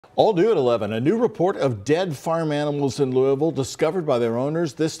All new at 11, a new report of dead farm animals in Louisville discovered by their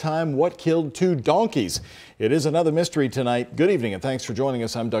owners. This time, what killed 2 donkeys? It is another mystery tonight. Good evening and thanks for joining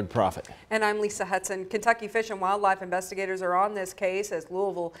us. I'm Doug Proffitt. And I'm Lisa Hudson. Kentucky Fish and Wildlife investigators are on this case as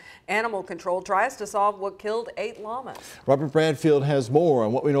Louisville Animal Control tries to solve what killed 8 llamas. Robert Bradfield has more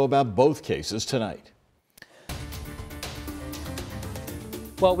on what we know about both cases tonight.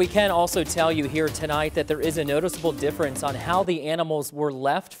 Well, we can also tell you here tonight that there is a noticeable difference on how the animals were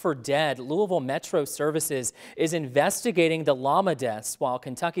left for dead. Louisville Metro Services is investigating the llama deaths, while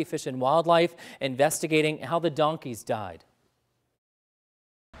Kentucky Fish and Wildlife investigating how the donkeys died.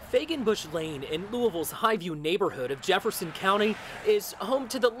 Faganbush Lane in Louisville's Highview neighborhood of Jefferson County is home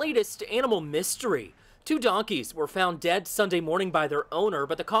to the latest animal mystery. 2 donkeys were found dead Sunday morning by their owner,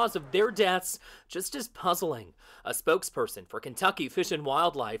 but the cause of their deaths just as puzzling. A spokesperson for Kentucky Fish and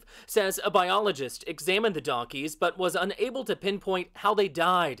Wildlife says a biologist examined the donkeys but was unable to pinpoint how they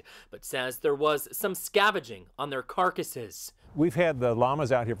died, but says there was some scavenging on their carcasses. We've had the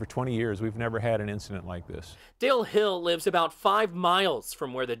llamas out here for 20 years. We've never had an incident like this. Dale Hill lives about 5 miles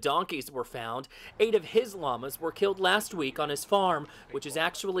from where the donkeys were found. 8 of his llamas were killed last week on his farm, which is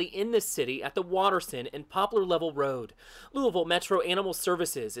actually in the city at the Waterson and Poplar Level Road. Louisville Metro Animal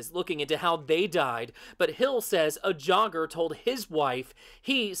Services is looking into how they died, but Hill says a jogger told his wife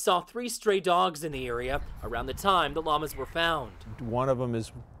he saw 3 stray dogs in the area around the time the llamas were found. One of them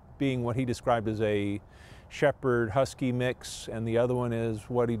is being what he described as a shepherd husky mix, and the other one is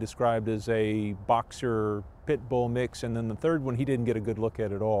what he described as a boxer pit bull mix, and then the third one he didn't get a good look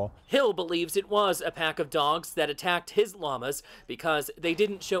at all. Hill believes it was a pack of dogs that attacked his llamas because they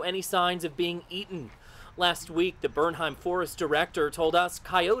didn't show any signs of being eaten. Last week, the Bernheim Forest Director told us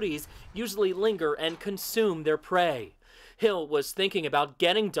coyotes usually linger and consume their prey. Hill was thinking about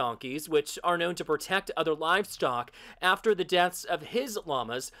getting donkeys, which are known to protect other livestock, after the deaths of his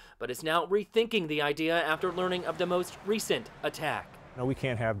llamas, but is now rethinking the idea after learning of the most recent attack. No, we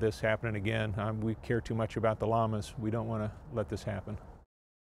can't have this happening again. We care too much about the llamas. We don't want to let this happen.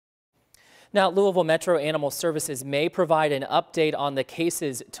 Now, Louisville Metro Animal Services may provide an update on the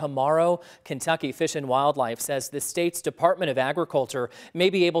cases tomorrow. Kentucky Fish and Wildlife says the state's Department of Agriculture may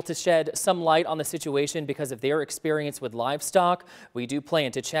be able to shed some light on the situation because of their experience with livestock. We do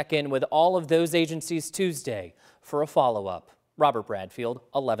plan to check in with all of those agencies Tuesday for a follow-up. Robert Bradfield,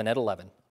 11 at 11.